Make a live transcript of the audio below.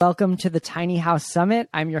Welcome to the Tiny House Summit.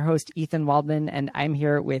 I'm your host, Ethan Waldman, and I'm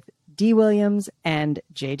here with Dee Williams and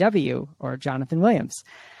JW, or Jonathan Williams.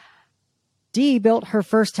 Dee built her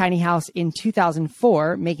first tiny house in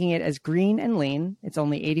 2004, making it as green and lean, it's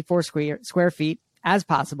only 84 square feet, as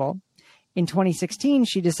possible. In 2016,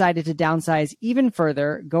 she decided to downsize even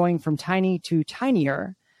further, going from tiny to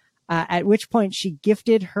tinier, at which point she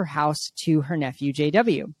gifted her house to her nephew,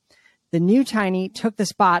 JW. The new tiny took the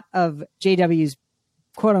spot of JW's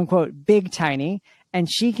quote unquote big tiny,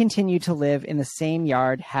 and she continued to live in the same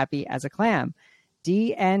yard, happy as a clam.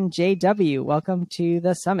 Dee and JW, welcome to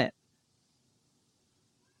the summit.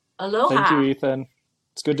 Aloha. Thank you, Ethan.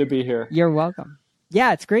 It's good to be here. You're welcome.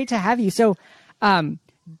 Yeah, it's great to have you. So,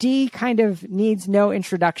 Dee kind of needs no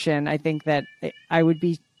introduction. I think that I would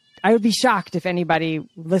be shocked if anybody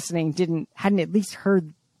listening hadn't at least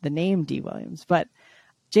heard the name Dee Williams. But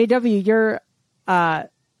JW, you're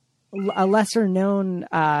a lesser known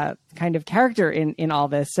kind of character in all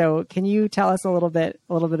this. So can you tell us a little bit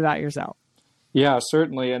about yourself? Yeah,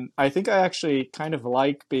 certainly. And I think I actually kind of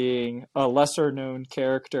like being a lesser known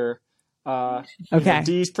character. Okay.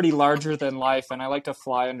 Dee's pretty larger than life, and I like to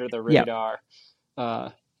fly under the radar. Yep.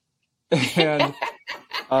 I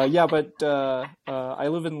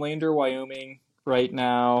live in Lander, Wyoming right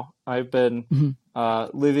now. I've been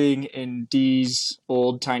living in Dee's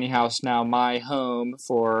old tiny house, now my home,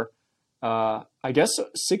 for I guess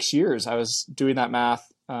 6 years. I was doing that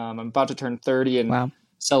math. I'm about to turn 30 and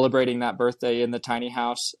celebrating that birthday in the tiny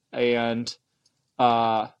house. And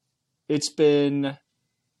it's been,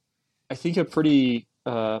 I think, a pretty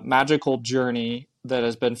magical journey that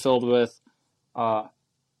has been filled with some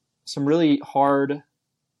really hard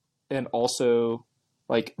and also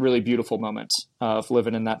like really beautiful moments of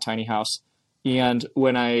living in that tiny house. And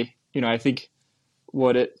when I think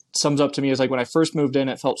what it sums up to me is like when I first moved in,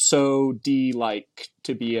 it felt so Dee-like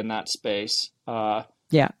to be in that space.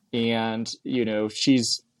 And,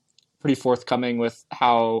 she's pretty forthcoming with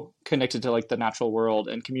how connected to like the natural world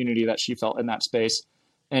and community that she felt in that space.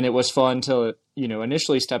 And it was fun to,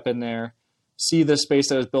 initially step in there, see the space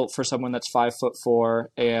that was built for someone that's 5'4"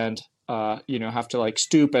 and, have to like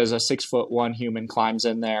stoop as a 6'1" human climbs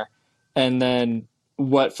in there. And then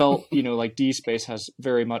what felt, like Dee space has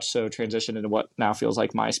very much so transitioned into what now feels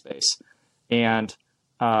like my space. And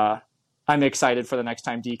I'm excited for the next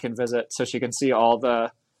time Dee can visit so she can see all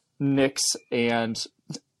the nicks and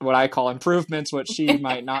what I call improvements, what she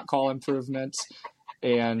might not call improvements.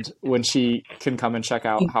 And when she can come and check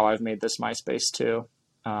out how I've made this my space too.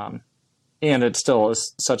 And it still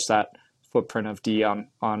is such that footprint of Dee on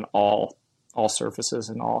all surfaces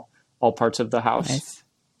and all parts of the house. Nice.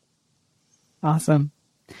 Awesome.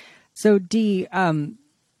 So Dee,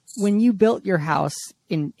 when you built your house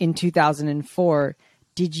in 2004,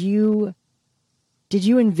 did you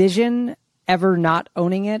envision ever not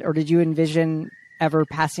owning it, or did you envision ever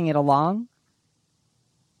passing it along?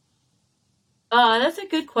 That's a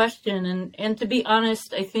good question. And to be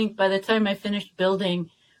honest, I think by the time I finished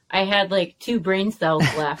building, I had like 2 brain cells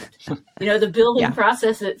left. The building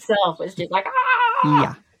process itself was just like,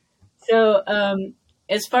 Yeah. So,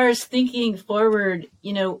 as far as thinking forward,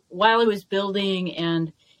 while I was building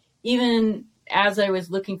and even as I was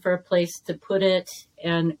looking for a place to put it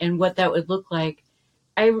and what that would look like,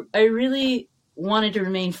 I really wanted to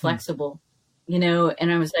remain flexible, and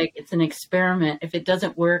I was like, it's an experiment. If it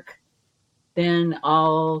doesn't work, then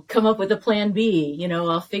I'll come up with a plan B,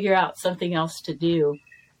 I'll figure out something else to do.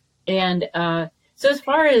 And so as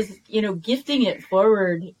far as, gifting it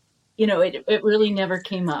forward, it really never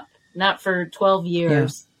came up. Not for 12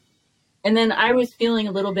 years. Yeah. And then I was feeling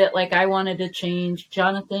a little bit like I wanted to change.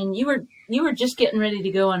 Jonathan, you were just getting ready to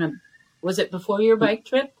go on was it before your bike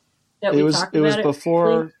trip that we talked about? It was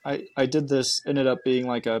before I did this, ended up being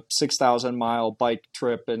like a 6,000 mile bike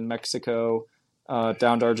trip in Mexico,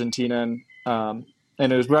 down to Argentina. And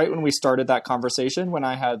it was right when we started that conversation when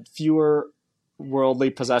I had fewer worldly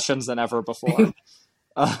possessions than ever before.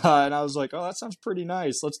 And I was like, oh, that sounds pretty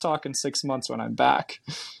nice. Let's talk in 6 months when I'm back.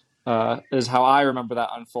 Is how I remember that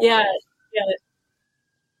unfolding.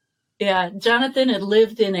 Yeah. Jonathan had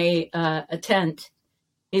lived in a tent.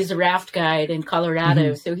 He's a raft guide in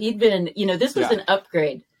Colorado. So he'd been, this was an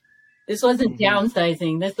upgrade. This wasn't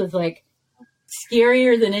downsizing. This was like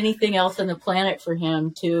scarier than anything else on the planet for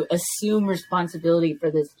him to assume responsibility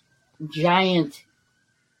for this giant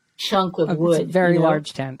chunk of wood. It's a very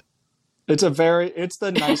large tent. It's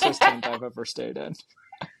the nicest tent I've ever stayed in.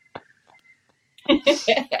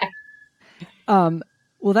 Well,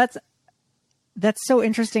 That's so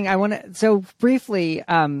interesting. So briefly,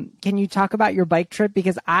 can you talk about your bike trip?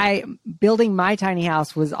 Because building my tiny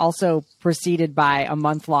house was also preceded by a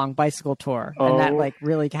month-long bicycle tour, and that like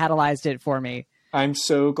really catalyzed it for me. I'm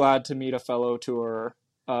so glad to meet a fellow tourer.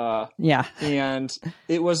 Yeah. And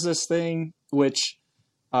it was this thing which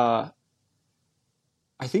I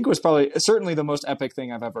think was certainly the most epic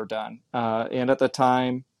thing I've ever done. And at the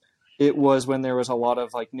time, it was when there was a lot of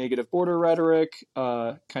like negative border rhetoric,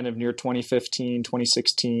 kind of near 2015,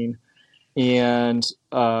 2016. And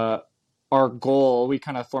our goal, we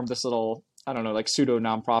kind of formed this little, I don't know, like pseudo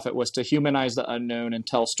nonprofit, was to humanize the unknown and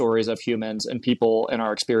tell stories of humans and people and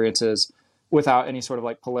our experiences without any sort of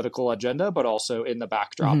like political agenda, but also in the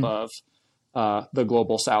backdrop of the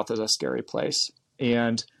global South as a scary place.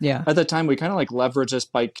 And at the time, we kind of like leveraged this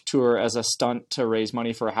bike tour as a stunt to raise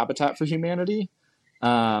money for a Habitat for Humanity.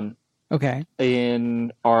 In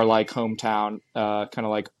our like hometown, kind of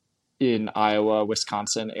like in Iowa,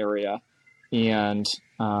 Wisconsin area. And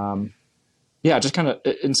just kind of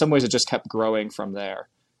in some ways it just kept growing from there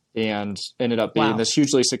and ended up being this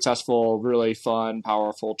hugely successful, really fun,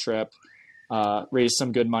 powerful trip. Raised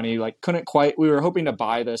some good money. Like we were hoping to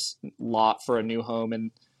buy this lot for a new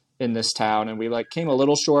home in this town. And we like came a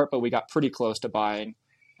little short, but we got pretty close to buying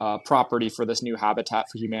property for this new Habitat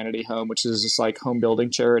for Humanity home, which is this like home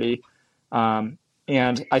building charity. And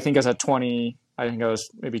I think I think I was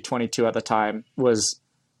maybe 22 at the time,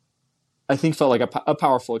 felt like a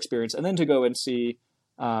powerful experience. And then to go and see,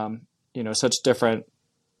 such different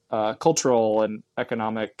cultural and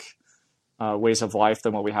economic ways of life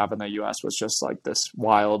than what we have in the U.S. was just like this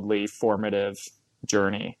wildly formative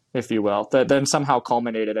journey, if you will, that then somehow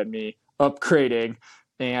culminated in me upgrading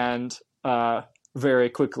and very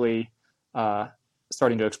quickly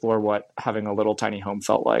starting to explore what having a little tiny home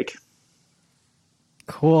felt like.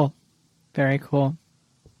 Cool. Very cool.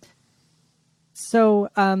 So,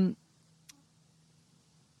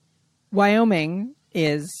 Wyoming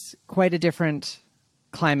is quite a different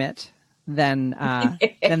climate than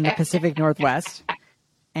the Pacific Northwest.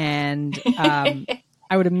 And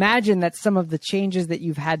I would imagine that some of the changes that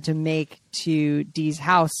you've had to make to Dee's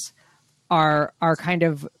house are kind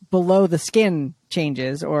of below the skin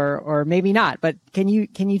changes, or maybe not. But can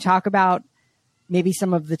you talk about maybe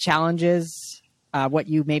some of the challenges, what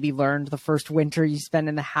you maybe learned the first winter you spent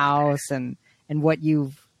in the house, and what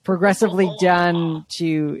you've progressively done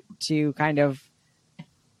to kind of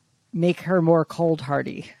make her more cold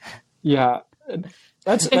hardy? Yeah,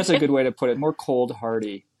 that's a good way to put it. More cold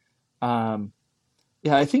hardy.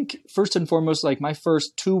 I think first and foremost, like my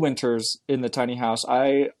first 2 winters in the tiny house,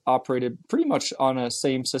 I operated pretty much on a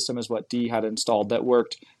same system as what Dee had installed that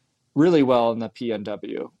worked really well in the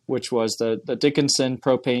PNW, which was the Dickinson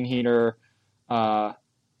propane heater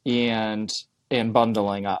and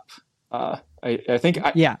bundling up. I think,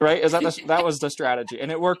 right? Is that was the strategy, and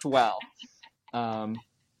it worked well.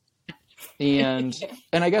 And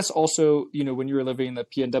I guess also, when you were living in the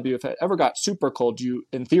PNW, if it ever got super cold, you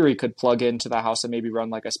in theory could plug into the house and maybe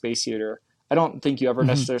run like a space heater. I don't think you ever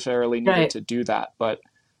necessarily needed to do that, but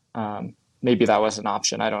maybe that was an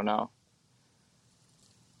option. I don't know.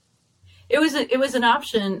 It was an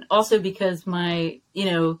option also because in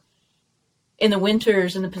the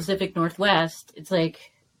winters in the Pacific Northwest, it's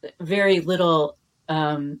like very little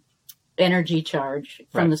energy charge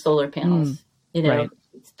from the solar panels.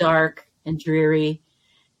 It's dark and dreary,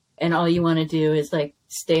 and all you want to do is like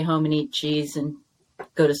stay home and eat cheese and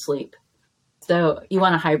go to sleep. So you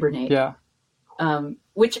want to hibernate. Yeah.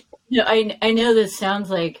 Which I know this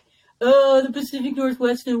sounds like, oh, the Pacific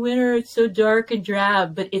Northwest in winter, it's so dark and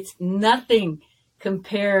drab, but it's nothing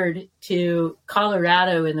compared to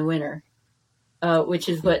Colorado in the winter, which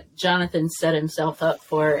is what Jonathan set himself up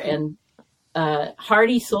for. And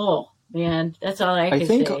hardy soul. Man, that's all I can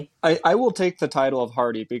say. I will take the title of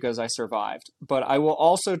hardy because I survived, but I will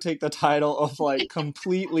also take the title of like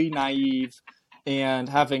completely naive and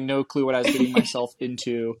having no clue what I was getting myself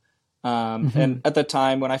into. And at the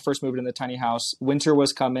time when I first moved in the tiny house, winter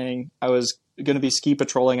was coming. I was going to be ski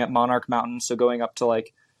patrolling at Monarch Mountain. So going up to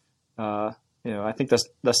like, I think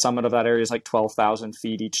the summit of that area is like 12,000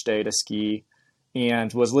 feet each day to ski.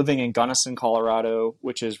 And was living in Gunnison, Colorado,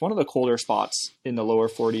 which is one of the colder spots in the lower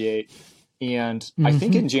 48. And I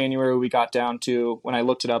think in January we got down to, when I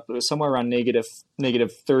looked it up, it was somewhere around negative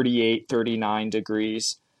 38, 39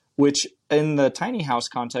 degrees, which in the tiny house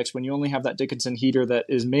context, when you only have that Dickinson heater that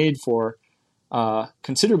is made for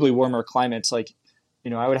considerably warmer climates, like,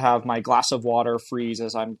 I would have my glass of water freeze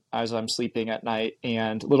as I'm sleeping at night,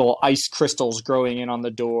 and little ice crystals growing in on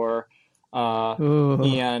the door.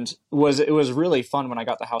 And it was really fun when I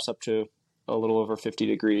got the house up to a little over 50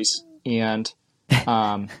 degrees. And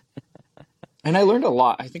Um, and I learned a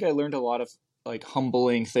lot. I think I learned a lot of like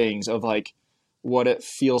humbling things of like what it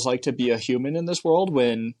feels like to be a human in this world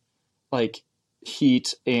when like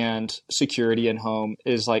heat and security in home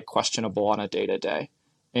is like questionable on a day to day,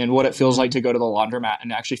 and what it feels like to go to the laundromat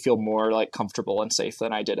and actually feel more like comfortable and safe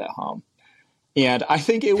than I did at home. And I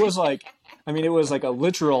think it was like, I mean, it was like a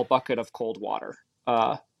literal bucket of cold water.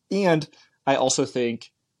 And I also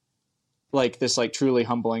think like this like truly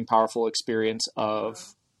humbling, powerful experience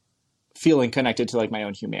of feeling connected to like my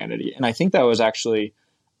own humanity. And I think that was actually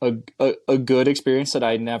a good experience that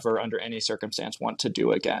I never under any circumstance want to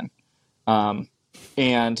do again.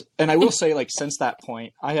 And I will say like, since that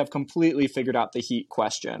point, I have completely figured out the heat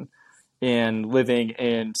question in living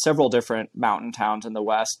in several different mountain towns in the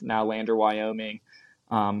West, now Lander, Wyoming,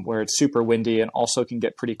 where it's super windy and also can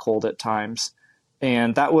get pretty cold at times.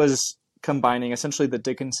 And that was combining essentially the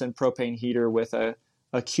Dickinson propane heater with a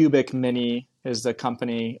Cubic Mini is the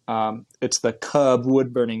company. It's the Cub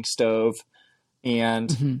wood burning stove.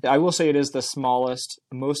 And I will say it is the smallest,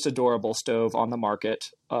 most adorable stove on the market,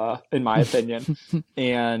 in my opinion,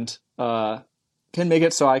 and can make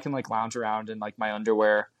it so I can like lounge around in like my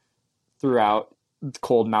underwear throughout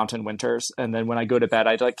cold mountain winters. And then when I go to bed,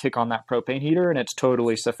 I like kick on that propane heater and it's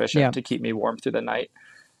totally sufficient to keep me warm through the night.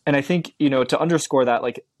 And I think, you know, to underscore that,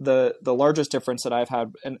 like the largest difference that I've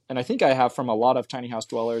had, and I think I have from a lot of tiny house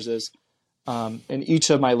dwellers is, in each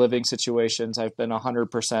of my living situations, I've been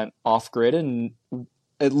 100% off grid and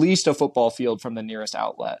at least a football field from the nearest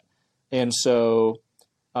outlet. And so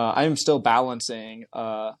I am still balancing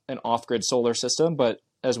an off grid solar system. But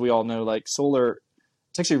as we all know, like solar,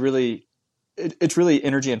 it's actually really, it's really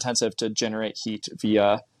energy intensive to generate heat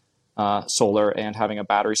via solar, and having a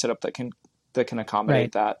battery setup that can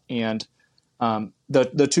accommodate that. And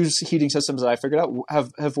the two heating systems that I figured out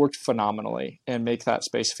have worked phenomenally and make that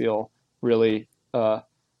space feel really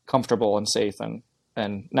comfortable and safe.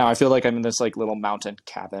 And now I feel like I'm in this like little mountain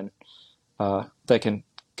cabin that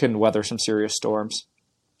can weather some serious storms.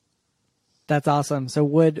 That's awesome. So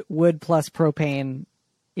wood plus propane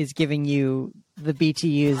is giving you the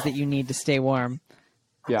BTUs that you need to stay warm.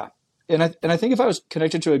 Yeah. And I think if I was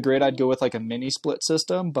connected to a grid, I'd go with like a mini split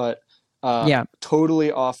system, but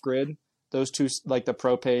totally off grid, those two, like the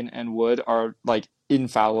propane and wood, are like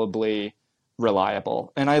infallibly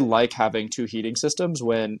reliable. And I like having two heating systems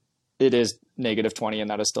when it is -20 and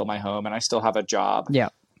that is still my home and I still have a job.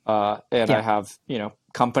 I have, you know,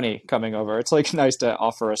 company coming over. It's like nice to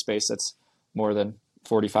offer a space that's more than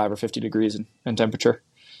 45 or 50 degrees in temperature.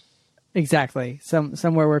 Exactly.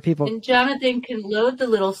 Somewhere where people... And Jonathan can load the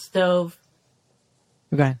little stove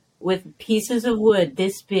with pieces of wood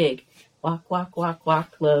this big. Walk, walk, walk,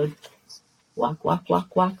 walk, load. Walk, walk,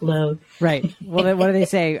 walk, walk, load. Right. Well, what do they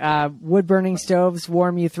say? Wood burning stoves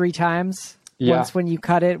warm you 3 times. Yeah. Once when you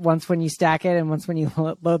cut it, once when you stack it, and once when you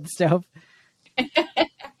load the stove.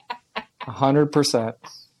 100%.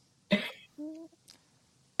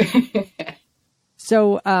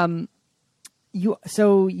 So,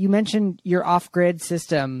 you mentioned your off-grid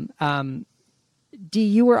system.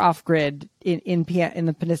 You were off-grid in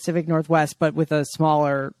the Pacific Northwest, but with a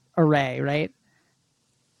smaller array, right?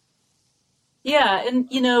 Yeah, and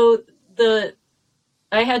you know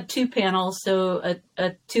I had 2 panels, so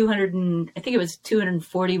a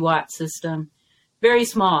 240 watt system, very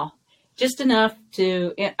small, just enough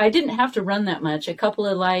to. I didn't have to run that much. A couple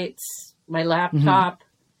of lights, my laptop.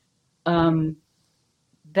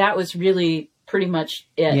 That was really pretty much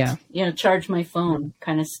it. Yeah. You know, charge my phone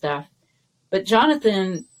kind of stuff. But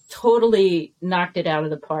Jonathan totally knocked it out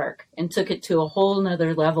of the park and took it to a whole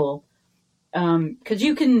nother level. Because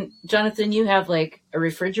Jonathan, you have like a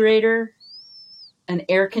refrigerator, an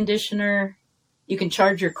air conditioner. You can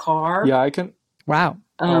charge your car. Yeah, I can. Wow.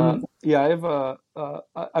 I have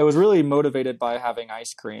I was really motivated by having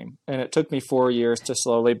ice cream, and it took me 4 years to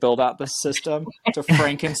slowly build out this system to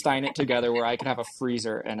Frankenstein it together where I could have a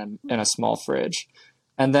freezer and a small fridge.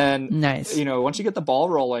 And then, you know, once you get the ball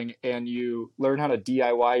rolling and you learn how to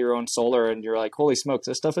DIY your own solar, and you're like, holy smokes,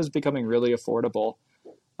 this stuff is becoming really affordable.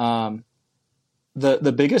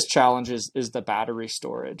 The biggest challenge is the battery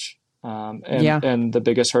storage. And the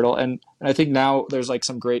biggest hurdle. And I think now there's like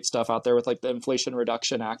some great stuff out there with like the Inflation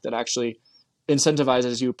Reduction Act that actually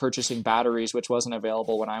incentivizes you purchasing batteries, which wasn't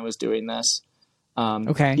available when I was doing this.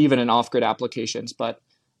 Even in off-grid applications. But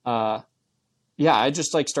I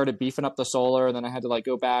just like started beefing up the solar, and then I had to like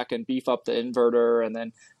go back and beef up the inverter and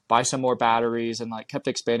then buy some more batteries, and like kept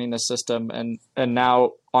expanding the system. And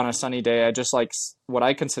now on a sunny day, I just like what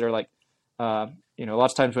I consider like, you know,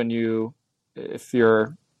 lots of times if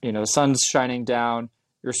you're, you know, the sun's shining down,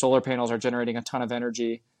 your solar panels are generating a ton of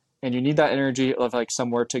energy, and you need that energy of like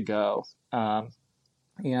somewhere to go. And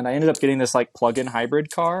I ended up getting this like plug-in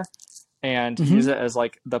hybrid car and use it as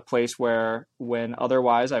like the place where when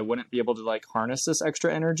otherwise I wouldn't be able to like harness this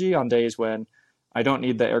extra energy on days when I don't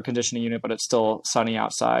need the air conditioning unit, but it's still sunny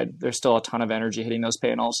outside. There's still a ton of energy hitting those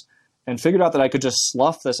panels, and figured out that I could just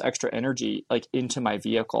slough this extra energy like into my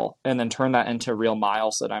vehicle and then turn that into real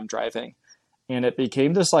miles that I'm driving. And it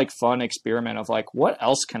became this like fun experiment of like, what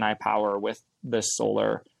else can I power with this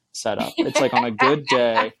solar setup? It's like on a good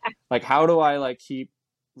day, like how do I like keep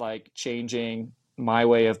like changing my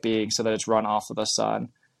way of being so that it's run off of the sun?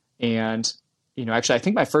 And actually, I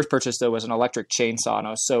think my first purchase though was an electric chainsaw, and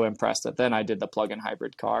I was so impressed that then I did the plug-in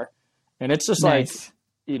hybrid car. And it's just nice.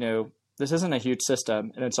 Like, this isn't a huge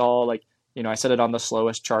system, and it's all like, I set it on the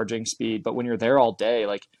slowest charging speed, but when you're there all day,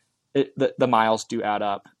 like the miles do add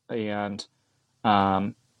up, and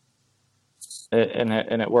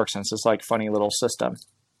it works. And it's this like funny little system.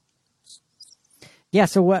 Yeah.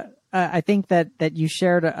 So what I think that you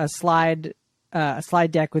shared a slide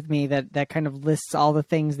deck with me that kind of lists all the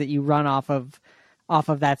things that you run off of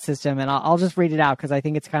that system. And I'll just read it out because I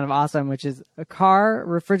think it's kind of awesome, which is a car,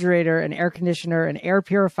 refrigerator, an air conditioner, an air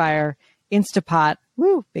purifier, Instapot,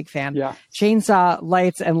 woo, big fan, yeah, chainsaw,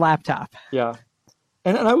 lights, and laptop. Yeah.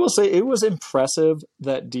 And I will say it was impressive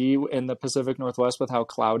that Dee in the Pacific Northwest, with how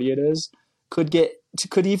cloudy it is, could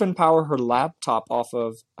even power her laptop off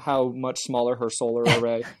of how much smaller her solar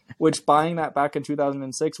array, which buying that back in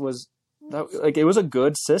 2006 was like, it was a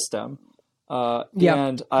good system.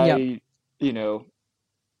 And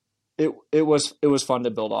it was fun to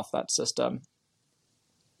build off that system.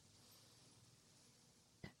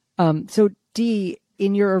 So Dee,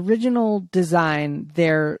 in your original design,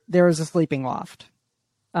 there was a sleeping loft.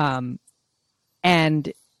 And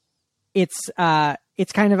it's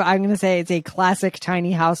kind of, I'm going to say it's a classic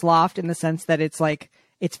tiny house loft in the sense that it's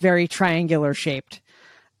very triangular shaped.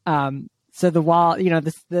 So the wall,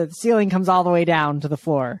 the ceiling comes all the way down to the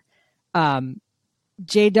floor.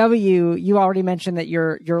 JW, you already mentioned that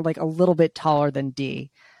you're like a little bit taller than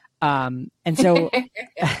Dee. And so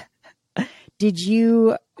do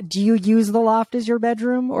you use the loft as your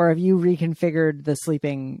bedroom, or have you reconfigured the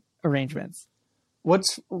sleeping arrangements?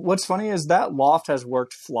 What's funny is that loft has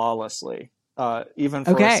worked flawlessly. Even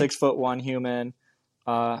for a 6'1" human,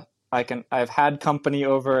 I've had company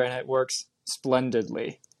over and it works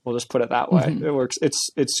splendidly. We'll just put it that way. It works.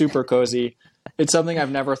 It's super cozy. It's something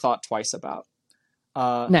I've never thought twice about.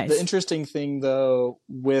 Nice. The interesting thing though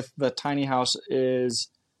with the tiny house is,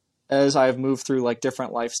 as I've moved through like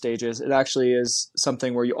different life stages, it actually is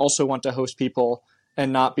something where you also want to host people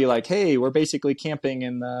and not be like, hey, we're basically camping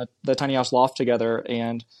in the tiny house loft together,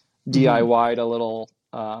 and DIY'd a little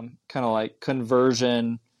kind of like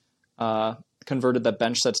converted the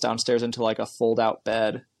bench that's downstairs into like a fold out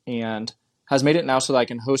bed, and has made it now so that I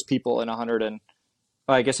can host people in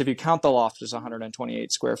I guess if you count the loft, it's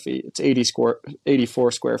 128 square feet. It's 84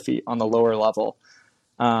 square feet on the lower level.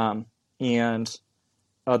 That's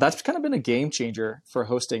kind of been a game changer for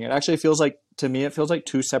hosting. It actually feels like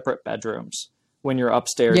two separate bedrooms. When you're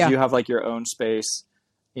upstairs, you have like your own space,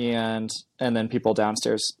 and then people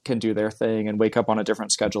downstairs can do their thing and wake up on a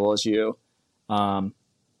different schedule as you.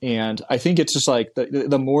 And I think it's just like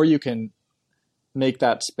the more you can make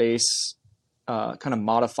that space kind of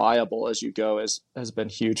modifiable as you go has been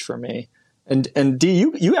huge for me. And Dee,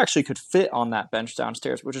 you actually could fit on that bench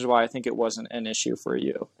downstairs, which is why I think it wasn't an issue for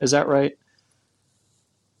you. Is that right?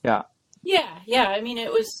 Yeah. Yeah. I mean,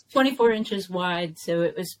 it was 24 inches wide, so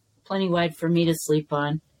it was plenty wide for me to sleep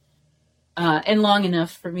on, and long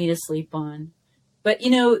enough for me to sleep on. But,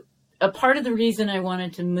 a part of the reason I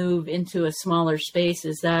wanted to move into a smaller space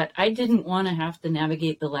is that I didn't want to have to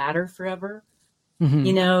navigate the ladder forever,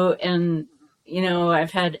 and,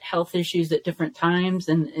 I've had health issues at different times,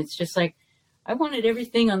 and it's just like, I wanted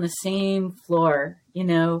everything on the same floor,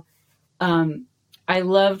 I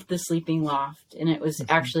loved the sleeping loft, and it was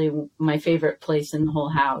actually my favorite place in the whole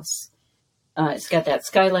house. It's got that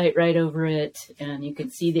skylight right over it, and you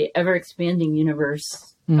can see the ever-expanding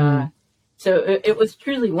universe. So it was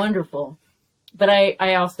truly wonderful. But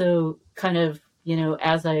I also kind of,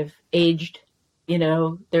 as I've aged,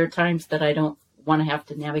 there are times that I don't want to have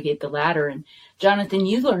to navigate the ladder. And Jonathan,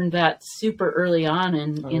 you learned that super early on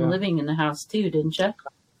in living in the house too, didn't you?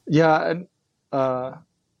 Yeah.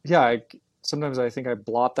 And sometimes I think I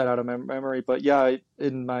blot that out of my memory. But yeah,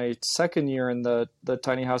 in my second year in the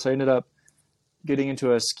tiny house, I ended up getting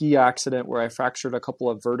into a ski accident where I fractured a couple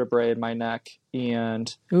of vertebrae in my neck,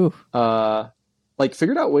 and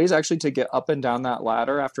figured out ways actually to get up and down that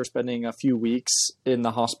ladder after spending a few weeks in the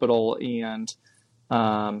hospital and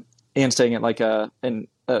staying at like a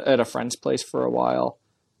at a friend's place for a while.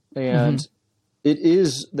 And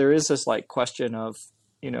there is this like question of,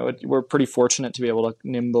 we're pretty fortunate to be able to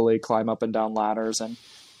nimbly climb up and down ladders. And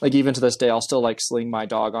like, even to this day, I'll still like sling my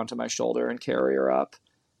dog onto my shoulder and carry her up.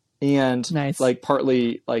 And like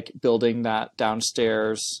partly like building that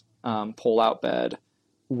downstairs pull out bed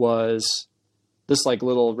was this like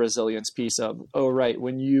little resilience piece of, oh, right,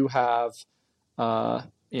 when you have, the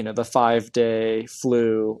 5-day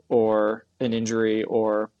flu or an injury,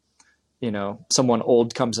 or, someone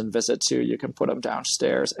old comes and visits you, you can put them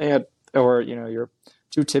downstairs, or you're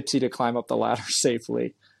too tipsy to climb up the ladder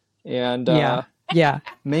safely. And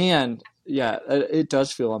man, yeah, it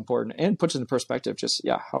does feel important, and puts into perspective just,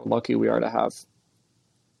 how lucky we are to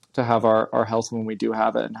have our health when we do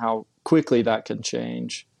have it, and how quickly that can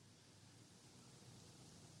change.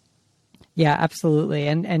 Yeah, absolutely.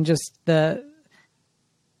 And just the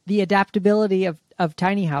adaptability of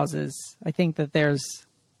tiny houses. I think that there's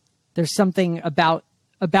something about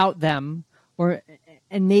them,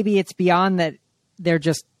 and maybe it's beyond that they're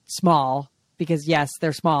just small, because yes,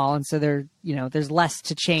 they're small. And so there's less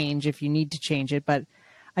to change if you need to change it. But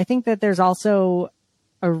I think that there's also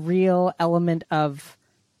a real element of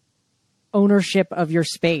ownership of your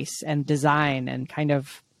space and design, and kind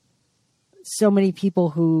of so many people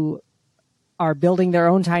who are building their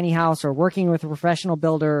own tiny house or working with a professional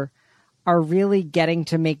builder are really getting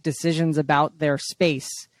to make decisions about their space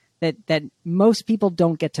that most people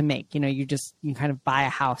don't get to make. You kind of buy a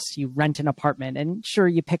house, you rent an apartment, and sure,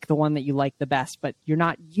 you pick the one that you like the best, but you're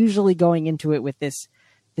not usually going into it with this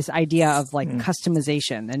idea of like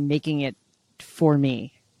customization and making it for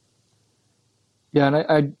me. Yeah.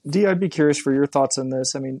 And I'd be curious for your thoughts on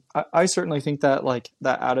this. I mean, I certainly think that like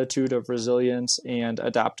that attitude of resilience and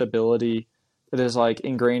adaptability that is like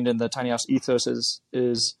ingrained in the tiny house ethos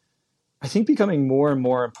is I think becoming more and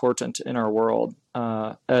more important in our world.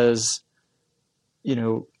 As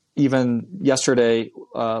even yesterday,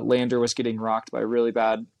 Lander was getting rocked by really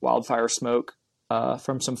bad wildfire smoke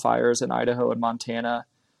from some fires in Idaho and Montana.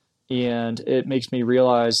 And it makes me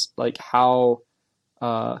realize like how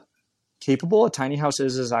capable a tiny house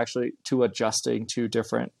is actually to adjusting to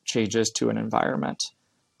different changes to an environment.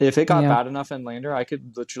 If it got bad enough in Lander, I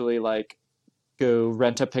could literally like go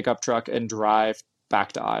rent a pickup truck and drive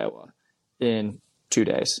back to Iowa in 2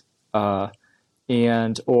 days. Or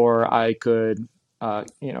I could,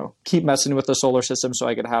 keep messing with the solar system so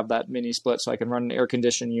I could have that mini split, so I can run an air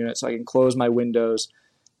conditioning unit, so I can close my windows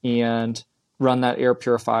and run that air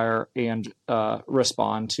purifier and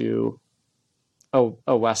respond to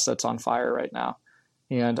a West that's on fire right now.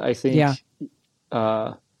 And I think,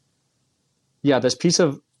 this piece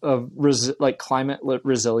of climate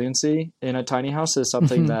resiliency in a tiny house is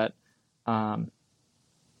something that I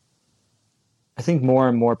think more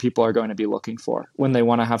and more people are going to be looking for when they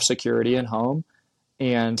want to have security in home,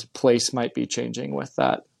 and place might be changing with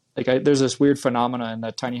that. Like there's this weird phenomena in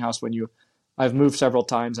that tiny house I've moved several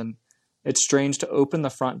times, and it's strange to open the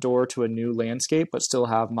front door to a new landscape, but still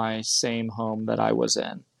have my same home that I was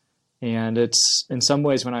in. And it's in some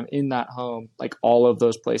ways when I'm in that home, like all of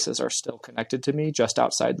those places are still connected to me just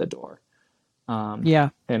outside the door. And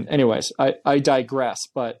anyways, I digress,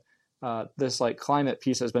 but this like climate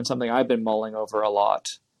piece has been something I've been mulling over a lot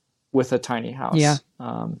with a tiny house,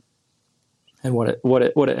 and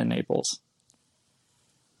what it enables.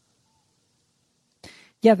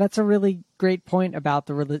 Yeah, that's a really great point about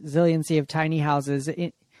the resiliency of tiny houses.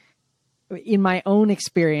 In my own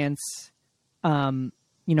experience,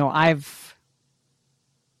 I've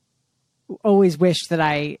always wished that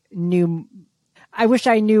I knew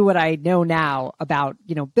what I know now about,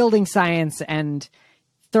 building science and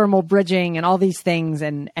thermal bridging and all these things,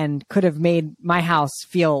 and could have made my house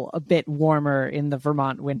feel a bit warmer in the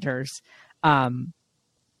Vermont winters.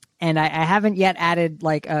 And I haven't yet added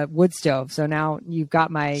like a wood stove. So now you've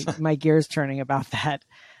got my gears turning about that.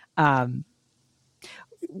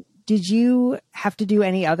 Did you have to do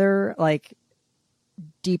any other like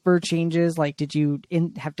deeper changes? Like, did you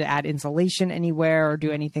have to add insulation anywhere or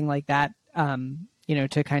do anything like that,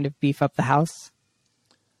 to kind of beef up the house?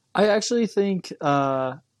 I actually think,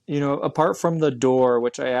 apart from the door,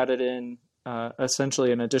 which I added in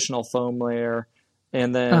essentially an additional foam layer,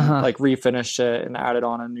 and then like refinished it and added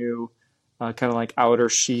on a new kind of like outer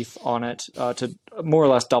sheath on it to more or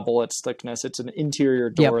less double its thickness. It's an interior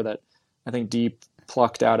door that I think Dee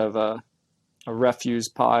plucked out of a refuse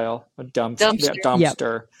pile, a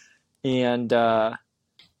dumpster. And I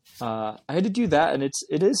had to do that, and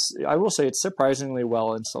it is I will say it's surprisingly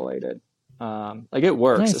well insulated. Like it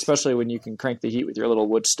works, especially when you can crank the heat with your little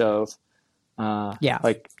wood stove.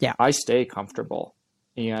 I stay comfortable,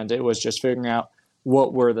 and it was just figuring out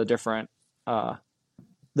what were the different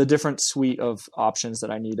suite of options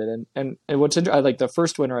that I needed. And what's interesting, I like the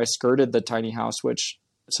first winter I skirted the tiny house, which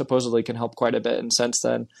supposedly can help quite a bit. And since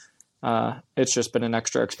then, it's just been an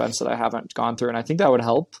extra expense that I haven't gone through. And I think that would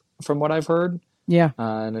help from what I've heard. Yeah.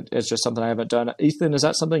 And it's just something I haven't done. Ethan, is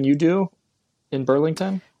that something you do in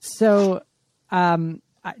Burlington? So,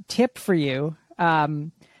 tip for you.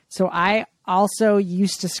 So I also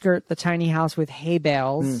used to skirt the tiny house with hay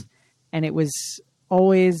bales, and it was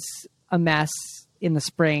always a mess in the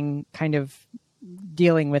spring, kind of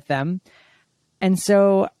dealing with them. And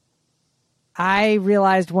so I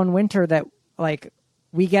realized one winter that like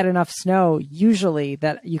we get enough snow usually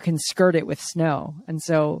that you can skirt it with snow. And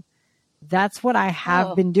so that's what I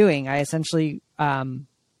have been doing. I essentially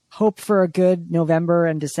hope for a good November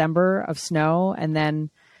and December of snow. And then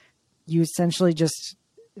you essentially just,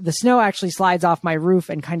 the snow actually slides off my roof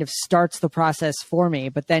and kind of starts the process for me.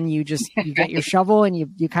 But then you get your shovel and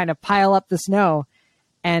you kind of pile up the snow.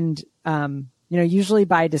 And, usually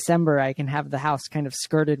by December, I can have the house kind of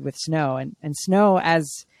skirted with snow, and snow,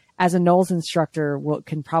 as a Knowles instructor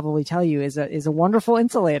can probably tell you, is a wonderful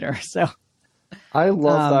insulator. So I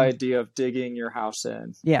love the idea of digging your house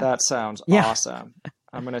in. Yeah. That sounds awesome.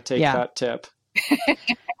 I'm going to take that tip.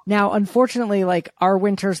 Now, unfortunately, like our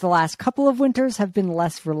winters, the last couple of winters have been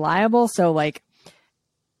less reliable. So like,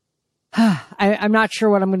 I'm not sure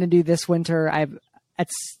what I'm going to do this winter.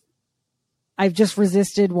 I've just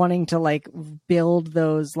resisted wanting to like build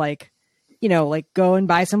those, like, like go and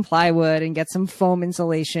buy some plywood and get some foam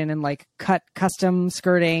insulation and like cut custom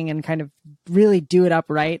skirting and kind of really do it up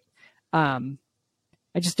right.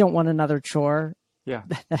 I just don't want another chore. Yeah.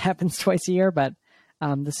 That happens twice a year, but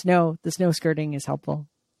the snow skirting is helpful.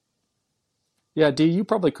 Yeah, Dee, you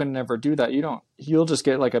probably couldn't ever do that. You'll just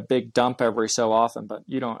get like a big dump every so often, but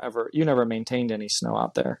you never maintained any snow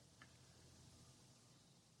out there.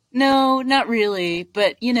 No, not really.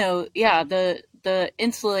 But, the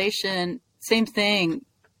insulation, same thing.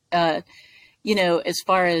 As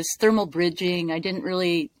far as thermal bridging, I didn't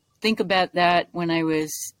really think about that when I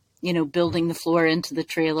was, building the floor into the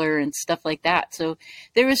trailer and stuff like that. So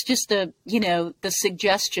there was just the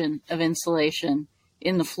suggestion of insulation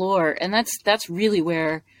in the floor. And that's really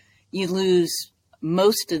where you lose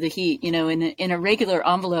most of the heat. In a regular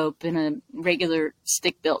envelope, in a regular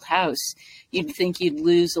stick-built house, you'd think you'd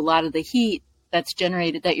lose a lot of the heat that's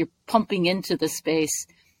generated, that you're pumping into the space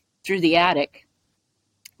through the attic.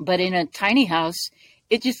 But in a tiny house,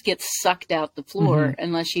 it just gets sucked out the floor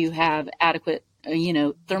unless you have adequate,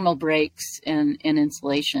 thermal breaks and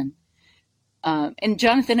insulation. And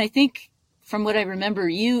Jonathan, I think from what I remember,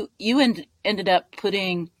 you ended up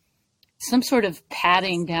putting some sort of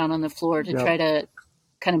padding down on the floor to try to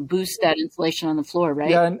kind of boost that insulation on the floor,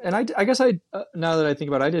 right? Yeah, and I guess now that I think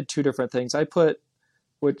about it, I did two different things. I put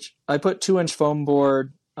 2-inch foam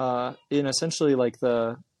board in essentially like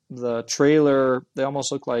the trailer. They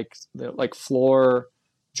almost look like floor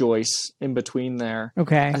joists in between there.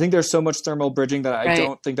 Okay. I think there's so much thermal bridging that I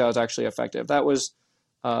don't think that was actually effective. That was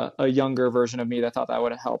a younger version of me that thought that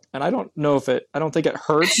would help. And I don't think it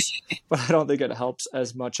hurts, but I don't think it helps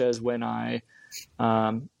as much as when I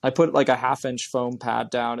put like a 1/2-inch foam pad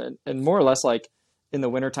down and more or less like in the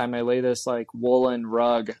wintertime, I lay this like woolen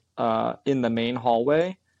rug in the main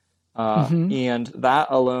hallway. And that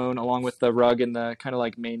alone, along with the rug in the kind of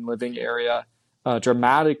like main living area,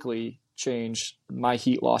 dramatically changed my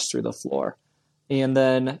heat loss through the floor. And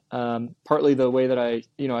then partly the way that I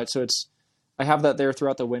have that there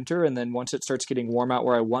throughout the winter. And then once it starts getting warm out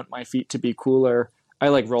where I want my feet to be cooler, I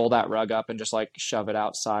like roll that rug up and just like shove it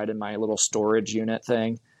outside in my little storage unit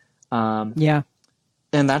thing. And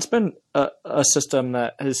that's been a system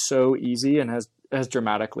that is so easy and has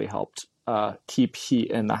dramatically helped keep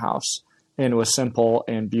heat in the house, and was simple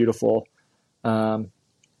and beautiful. So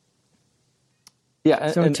a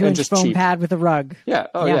 2-inch foam cheap pad with a rug. Yeah.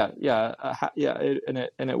 Oh yeah.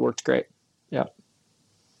 And it worked great. Yeah.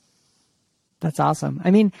 That's awesome.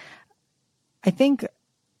 I mean, I think,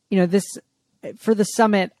 this for the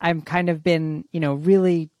summit, I've kind of been,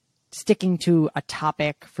 really sticking to a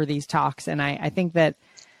topic for these talks. And I think that,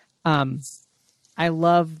 I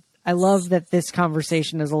love that this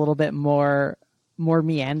conversation is a little bit more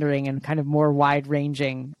meandering and kind of more wide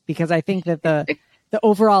ranging, because I think that the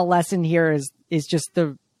overall lesson here is just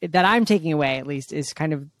that I'm taking away, at least, is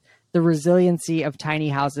kind of the resiliency of tiny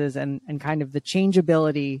houses and kind of the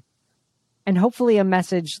changeability, and hopefully a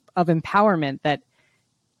message of empowerment that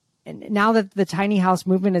now that the tiny house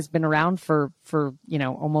movement has been around for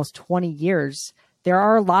almost 20 years, there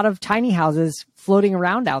are a lot of tiny houses floating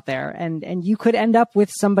around out there, and you could end up with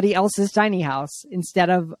somebody else's tiny house instead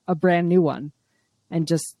of a brand new one. and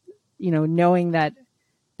just, knowing that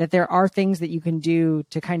there are things that you can do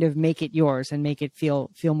to kind of make it yours and make it feel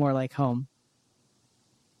more like home.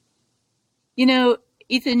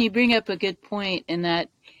 Ethan, you bring up a good point in that,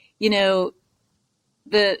 the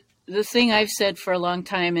thing I've said for a long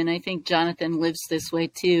time, and I think Jonathan lives this way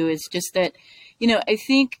too, is just that, I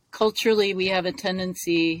think culturally we have a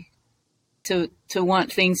tendency to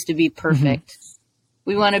want things to be perfect. Mm-hmm.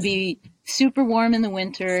 We want to be super warm in the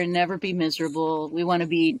winter and never be miserable. We want to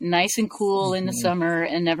be nice and cool in the summer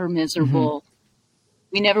and never miserable. Mm-hmm.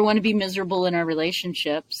 We never want to be miserable in our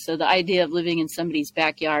relationships. So the idea of living in somebody's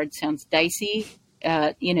backyard sounds dicey,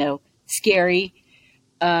 scary.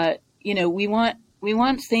 We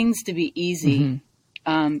want things to be easy.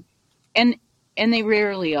 Mm-hmm. And they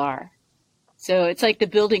rarely are. So it's like the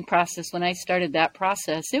building process. When I started that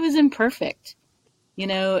process, it was imperfect,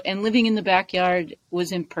 and living in the backyard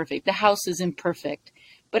was imperfect. The house is imperfect,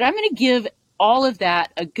 but I'm going to give all of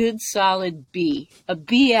that a good solid B, a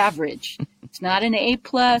B average. It's not an A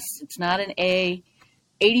plus. It's not an A.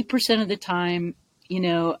 80% of the time,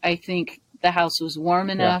 I think the house was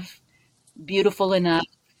warm enough, beautiful enough,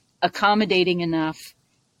 accommodating enough,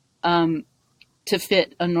 to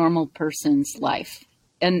fit a normal person's life.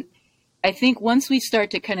 And I think once we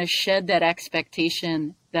start to kind of shed that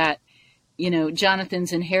expectation that,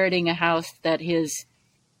 Jonathan's inheriting a house that his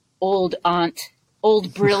old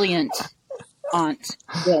brilliant aunt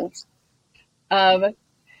built.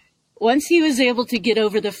 Once he was able to get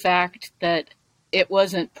over the fact that it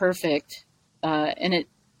wasn't perfect, Jonathan,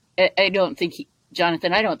 I don't think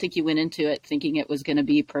you went into it thinking it was going to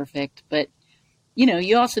be perfect, but,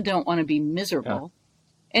 you also don't want to be miserable.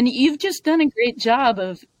 Yeah. And you've just done a great job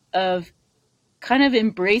of kind of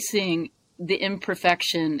embracing the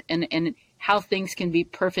imperfection and how things can be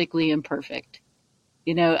perfectly imperfect.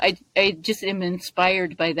 I just am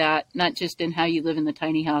inspired by that, not just in how you live in the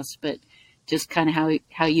tiny house, but just kind of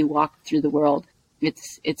how you walk through the world.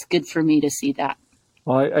 It's good for me to see that.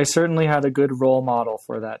 Well, I certainly had a good role model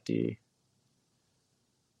for that, Dee.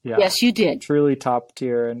 Yeah. Yes, you did. Truly top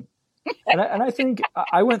tier. And I think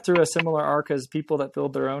I went through a similar arc as people that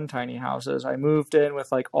build their own tiny houses. I moved in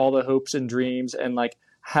with like all the hopes and dreams, and like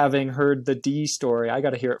having heard the Dee story, I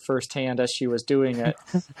got to hear it firsthand as she was doing it.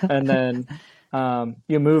 And then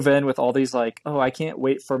you move in with all these like, oh, I can't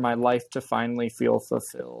wait for my life to finally feel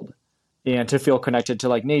fulfilled and to feel connected to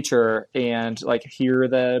like nature and like hear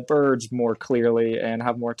the birds more clearly and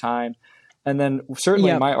have more time. And then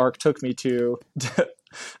certainly my arc took me to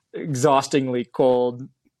exhaustingly cold,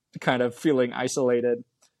 kind of feeling isolated.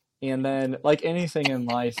 And then like anything in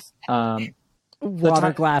life,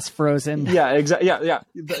 water glass frozen. Yeah, exactly. Yeah.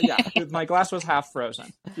 My glass was half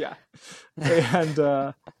frozen. Yeah. And,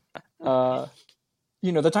 the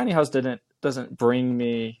tiny house doesn't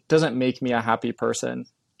make me a happy person.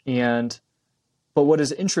 But what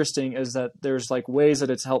is interesting is that there's like ways that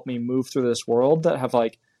it's helped me move through this world that have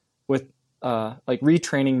like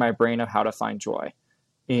retraining my brain of how to find joy.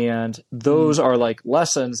 And those are like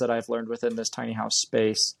lessons that I've learned within this tiny house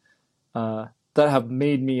space, that have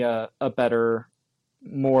made me a better,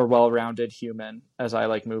 more well-rounded human as I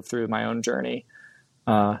like move through my own journey.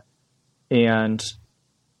 And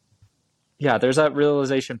yeah, there's that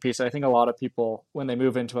realization piece. I think a lot of people, when they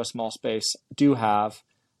move into a small space, do have.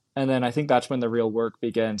 And then I think that's when the real work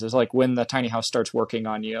begins, is like when the tiny house starts working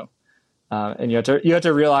on you. And you have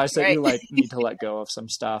to realize that you like need to let go of some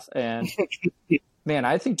stuff. And man,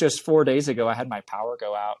 I think just 4 days ago, I had my power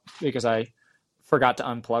go out because I forgot to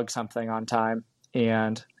unplug something on time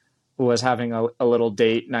and was having a little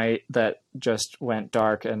date night that just went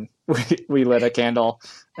dark, and we lit a candle,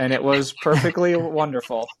 and it was perfectly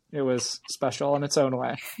wonderful. It was special in its own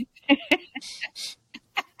way.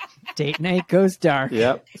 Date night goes dark.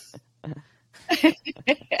 Yep.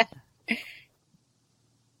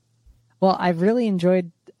 Well, I've really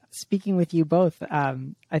enjoyed speaking with you both.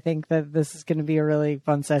 I think that this is going to be a really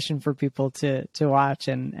fun session for people to watch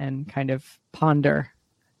and kind of ponder.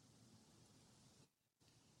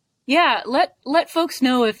 Yeah, let folks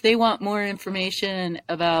know if they want more information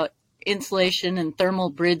about insulation and thermal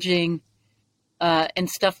bridging and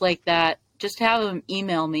stuff like that. Just have them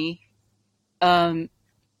email me. I'm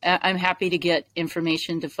happy to get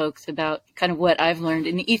information to folks about kind of what I've learned.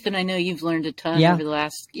 And Ethan, I know you've learned a ton over the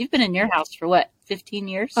last, you've been in your house for what, 15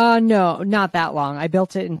 years? No, not that long. I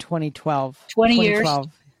built it in 2012. 2012.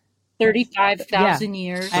 Years? 35,000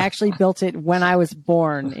 years. I actually built it when I was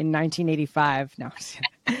born in 1985. No,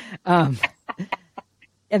 and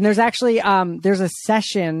there's actually, there's a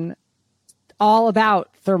session all about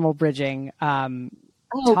thermal bridging,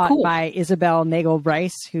 taught by Isabel Nagel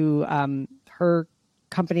Bryce, who, her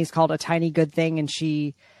company's called A Tiny Good Thing, and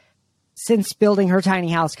she, since building her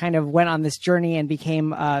tiny house, kind of went on this journey and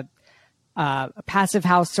became a Passive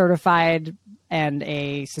House certified and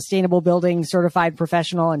a sustainable building certified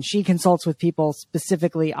professional. And she consults with people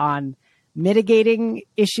specifically on mitigating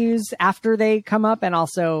issues after they come up, and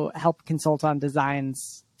also help consult on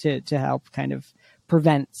designs to help kind of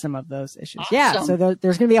prevent some of those issues. Awesome. Yeah, so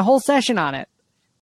there's going to be a whole session on it.